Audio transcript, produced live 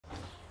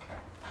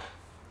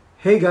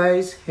Hey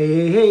guys,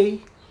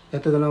 hey.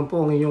 Ito na lang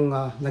po ang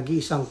inyong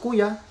nag-iisang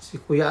kuya, si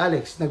Kuya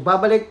Alex.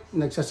 Nagbabalik,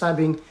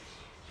 nagsasabing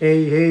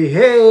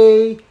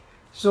hey.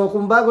 So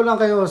kung bago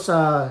lang kayo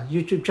sa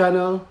YouTube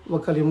channel,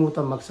 huwag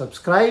kalimutan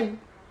mag-subscribe,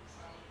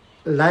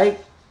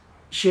 like,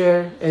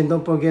 share, and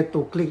don't forget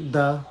to click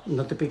the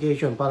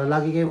notification para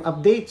lagi kayong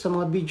update sa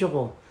mga video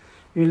ko.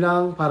 Yun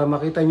lang, para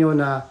makita nyo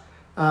na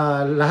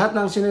lahat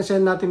ng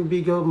sinesend natin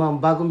video,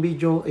 mga bagong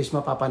video is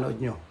mapapanood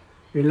nyo.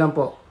 Yun lang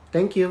po.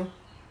 Thank you.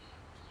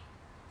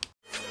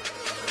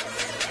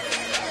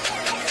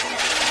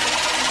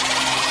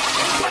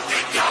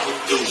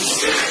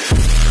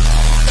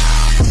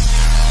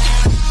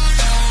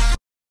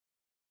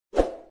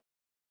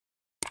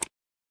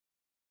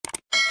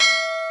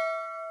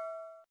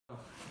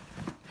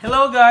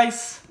 Hello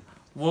guys!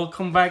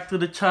 Welcome back to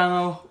the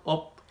channel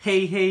of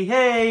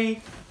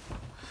Hey!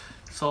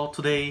 So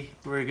today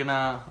we're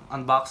gonna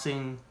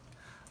unboxing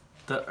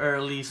the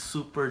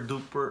super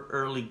duper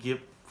early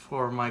gift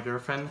for my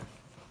girlfriend.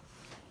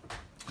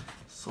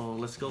 So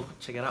let's go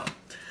check it out.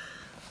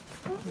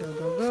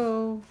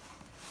 Go.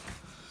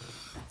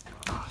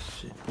 Oh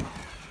shit.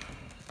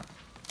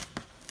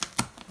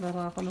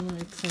 Para ako naman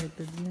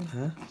excited niya.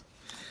 Huh?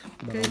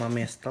 Baka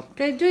ma-messed up.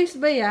 Kay Joyce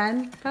ba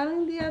yan?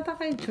 Parang hindi yata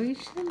kay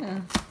Joyce yan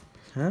ah.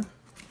 Huh?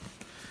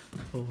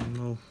 Oh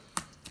no.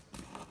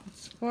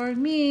 It's for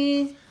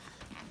me.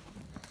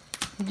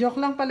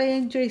 Joke lang pala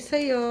yung Joyce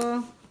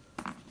sa'yo.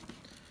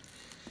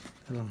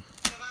 Alam.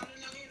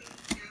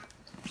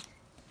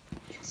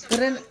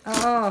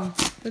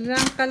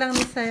 Tulang ka lang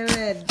ni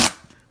Sired.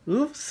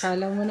 Oops.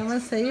 Kala mo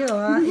naman sa'yo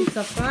ah. It's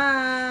a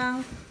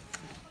prank.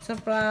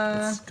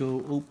 Let's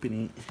go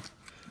open it.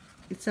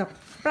 It's a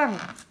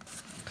prank.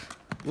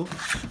 Oops.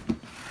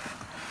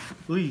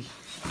 Uy.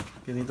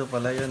 Ganito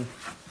pala yun.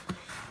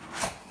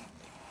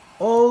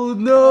 Oh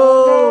no!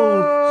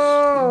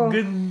 Oh!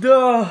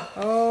 Ganda!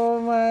 Oh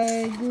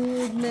my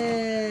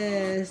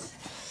goodness!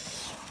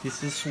 This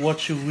is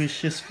what you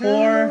wishes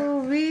for.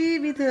 Oh,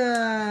 baby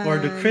time.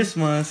 For the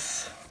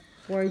Christmas.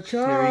 For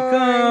Joyce. Here we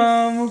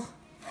come.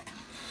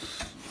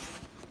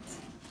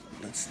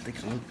 Let's take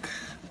a look.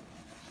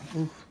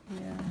 Ooh.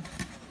 Yeah.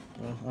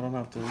 Well, I don't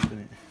have to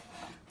open it.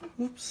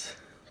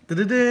 Oops.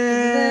 Da-da-da!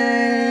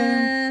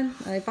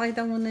 Ay,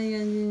 pakita mo na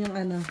yun yung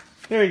ano.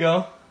 There we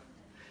go.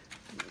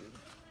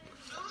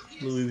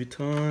 Louis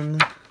Vuitton.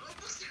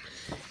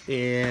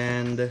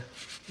 And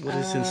what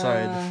is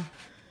inside?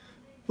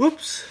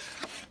 Oops.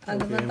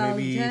 Ano ba tawag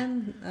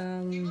dyan?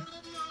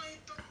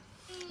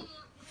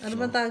 Ano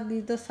ba tawag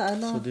dito sa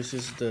ano? So this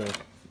is the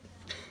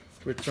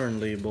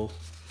return label.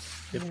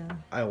 If Yeah.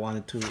 I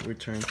wanted to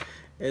return.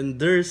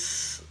 And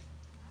there's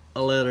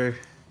a letter.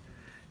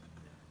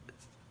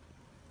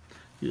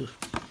 You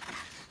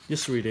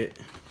just read it.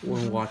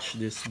 Won't watch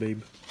this, babe.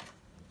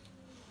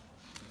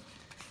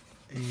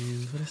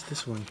 And what is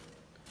this one?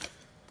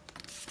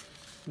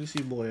 What is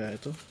boya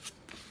ito?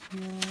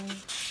 Yeah.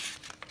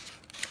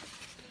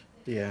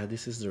 Yeah,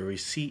 this is the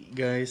receipt,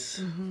 guys.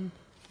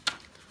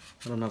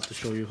 I don't have to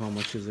show you how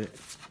much is it.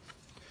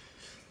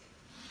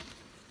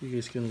 You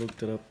guys can look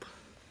that up.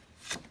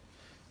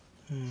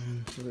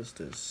 And what is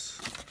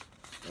this?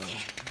 Oh,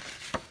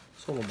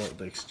 it's all about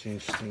the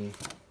exchange thing.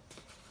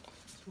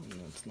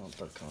 Let's not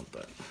count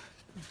that.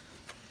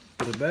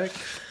 Put it back.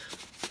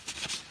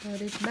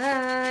 Put it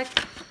back.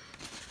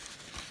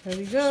 Here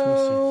we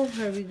go.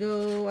 Here we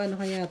go. Ano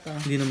kaya to?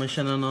 Hindi naman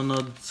siya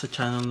nanonood sa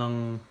channel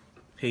ng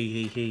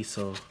Hey,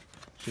 so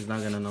she's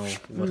not gonna know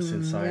what's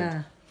inside. Yeah.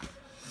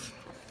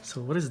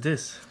 So what is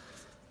this?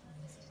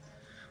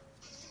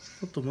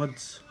 What the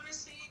muds?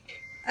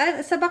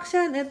 Ay, sa box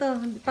yan.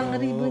 Ito.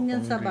 Pang-ribbon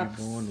yan sa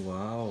box. Pang-ribbon.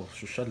 Wow.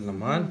 Social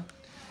naman.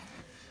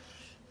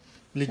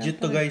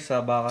 Legit to guys ha.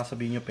 Baka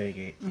sabihin nyo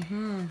peke.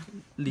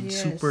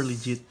 Yes. Super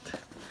legit.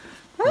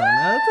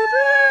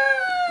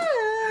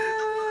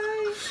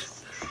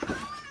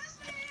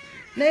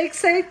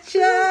 Na-excite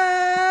siya!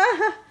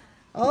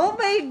 Oh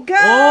my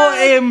God!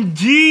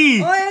 OMG!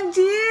 OMG!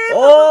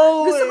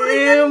 OMG! Gusto ko rin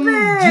yan, be!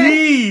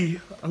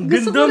 Ang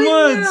Gusto ganda ko rin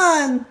mads!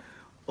 yan!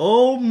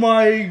 Oh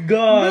my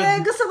God!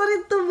 Be, gusto ko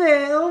rin to, be!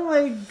 Oh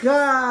my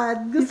God!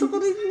 Gusto ko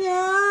rin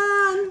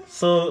yan!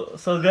 So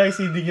guys,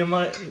 hindi niya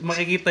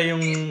makikita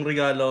yung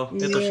regalo.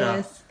 Ito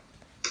siya. Yes.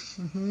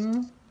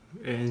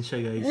 Ayan siya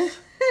guys.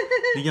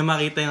 Hindi niya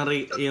makita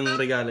yung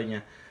regalo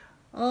niya.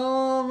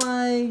 Oh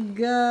my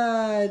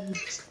God!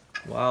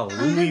 Wow,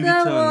 Ang Louis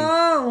ganda, Vuitton.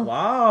 wow!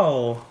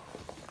 Wow!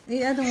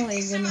 Eh, ano mo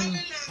eh, ganun.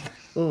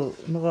 Oh,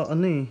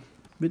 ano eh.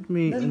 Bit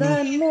may,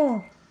 Dandahan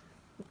mo.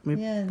 may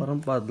Yan.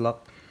 parang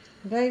padlock.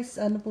 Guys,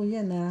 ano po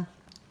yan ah?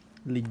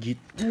 Legit.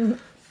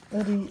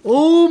 Ari.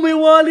 Oh, may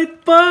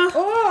wallet pa!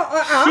 Oh,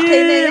 okay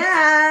Shit! na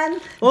yan!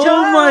 Oh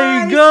Joyce! my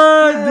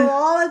God! May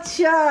wallet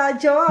siya!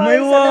 Joyce! May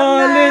alam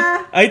wallet!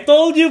 na. I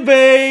told you,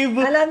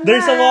 babe! Alam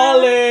There's a na.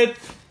 wallet!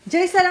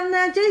 Joyce, alam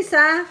na, Joyce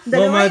ha?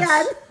 Dalawa Mads,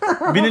 yan.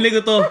 binili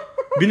ko to.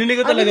 Binili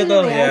ko talaga binili to.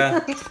 mo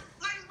yan? Yeah.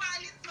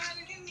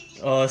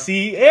 Oh,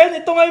 see?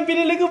 Ayan, ito nga yung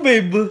pinili ko,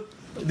 babe.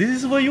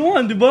 This is what you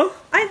want, di ba?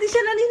 Ay, hindi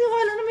siya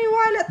naniniwala na may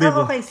wallet.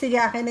 Diba? Oh, okay, sige,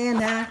 akin na yan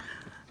ha.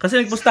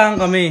 Kasi nagpustahan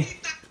kami.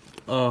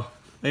 Oh,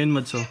 ayun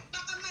Mads oh.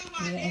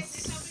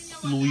 Yes.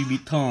 Louis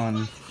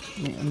Vuitton.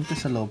 May ano to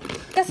sa loob?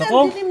 Kasi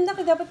Nako, ang dilim na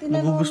dapat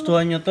inano.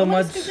 nagugustuhan niyo to,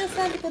 Umalis Mads. ka dyan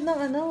sa likod ng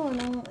ano,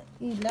 ng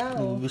ilaw.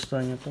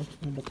 Nagugustuhan niyo to.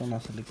 Ano ba to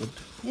nasa likod?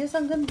 Yes,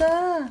 ang ganda.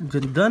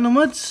 Ganda no,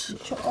 Mads.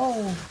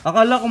 Oh.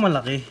 Akala ko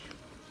malaki.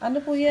 Ano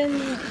po yan,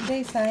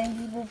 guys ha?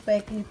 Hindi po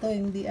peki ito,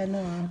 hindi ano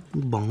ha.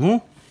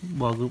 Bango.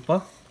 Bago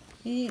pa.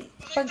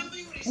 Pag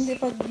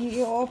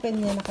i-open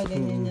niya,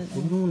 nakaganyan yan.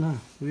 Huwag muna.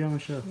 Huwag mo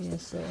siya.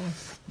 Yes, so.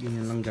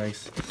 Ganyan lang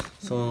guys.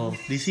 So,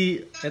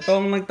 ito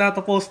ang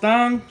nagtatapos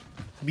ng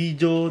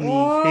video ni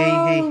Hey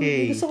Hey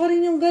Hey. Gusto ko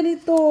rin yung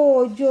ganito,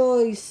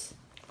 Joyce.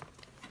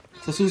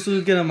 So,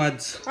 susunod ka na,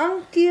 Mads.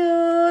 Ang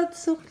cute.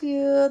 So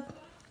cute.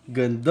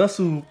 Ganda,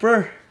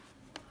 super.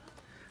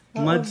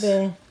 Oo, Mads.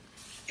 be.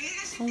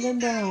 Ang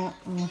ganda nga.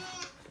 Oh.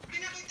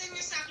 Pinakita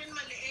niya sa akin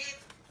maliit.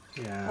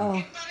 Yan. Oh.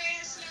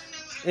 Parehas lang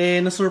ng Eh,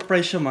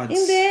 na-surprise siya, Mads.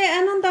 Hindi,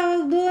 anong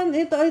tawag doon?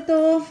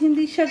 Ito.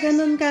 Hindi siya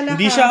ganun kalaki.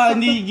 Hindi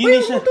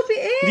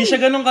siya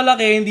ganun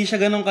kalaki, hindi siya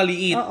ganun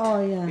kaliit.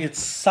 Oo, yeah.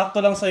 It's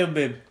sakto lang sa'yo,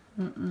 babe.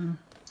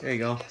 There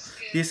you go.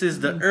 This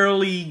is the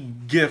early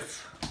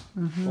gift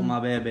for my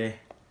baby.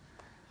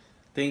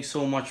 Thanks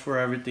so much for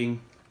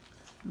everything.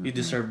 You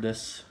deserve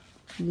this.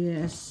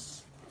 Yes.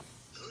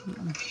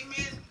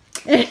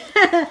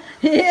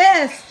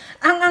 Yes!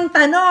 Ang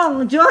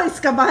tanong,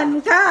 Joyce, kabahan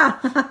ka.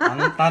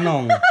 Ang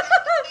tanong.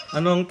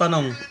 Anong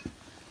tanong?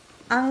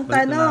 Ang Balik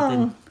na tanong,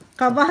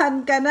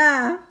 kabahan ka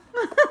na.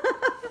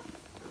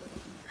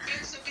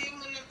 sabihin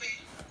mo na, be.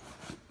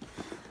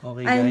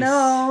 Okay, I guys.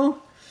 know.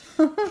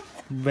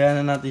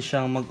 Bayan na natin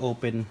siyang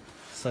mag-open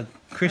sa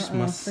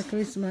Christmas. Sa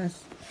Christmas.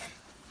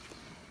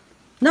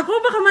 Naku,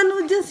 baka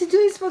manood dyan si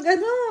Joyce pag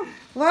ano.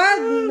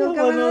 Wag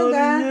ka manood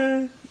ha.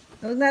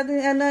 Huwag natin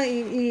ano,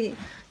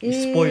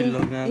 I-spoil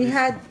lang natin.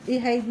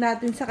 I-hide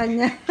natin sa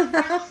kanya.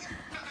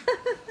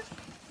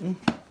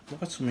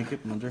 Bakit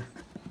sumikip, mother?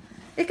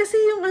 Eh kasi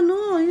yung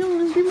ano,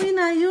 yung hindi mo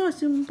inayos,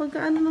 yung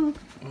pagkaano ng,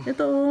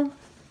 ito oh.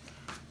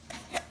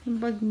 Yung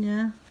bag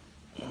niya.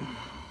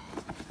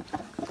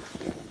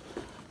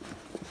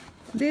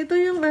 Dito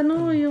yung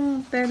ano,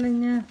 yung tela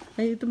niya.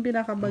 Ay, itong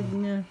pinakabag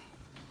niya.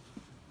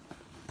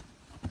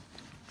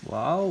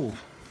 Wow.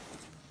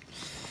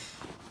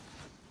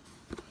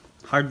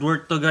 Hard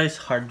work to, guys.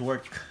 Hard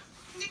work.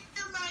 Hindi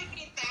ko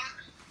makikita.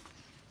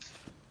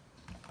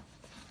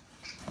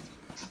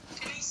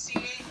 Tracy.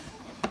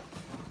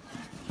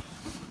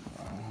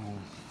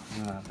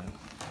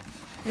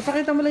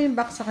 Ipakita mo lang yung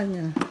box sa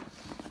kanya.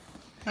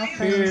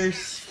 Okay.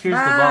 Here's the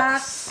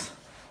box.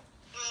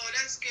 Oh,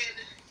 that's good.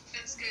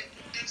 That's good.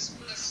 That's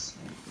plus.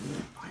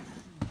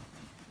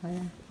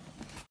 Ayan.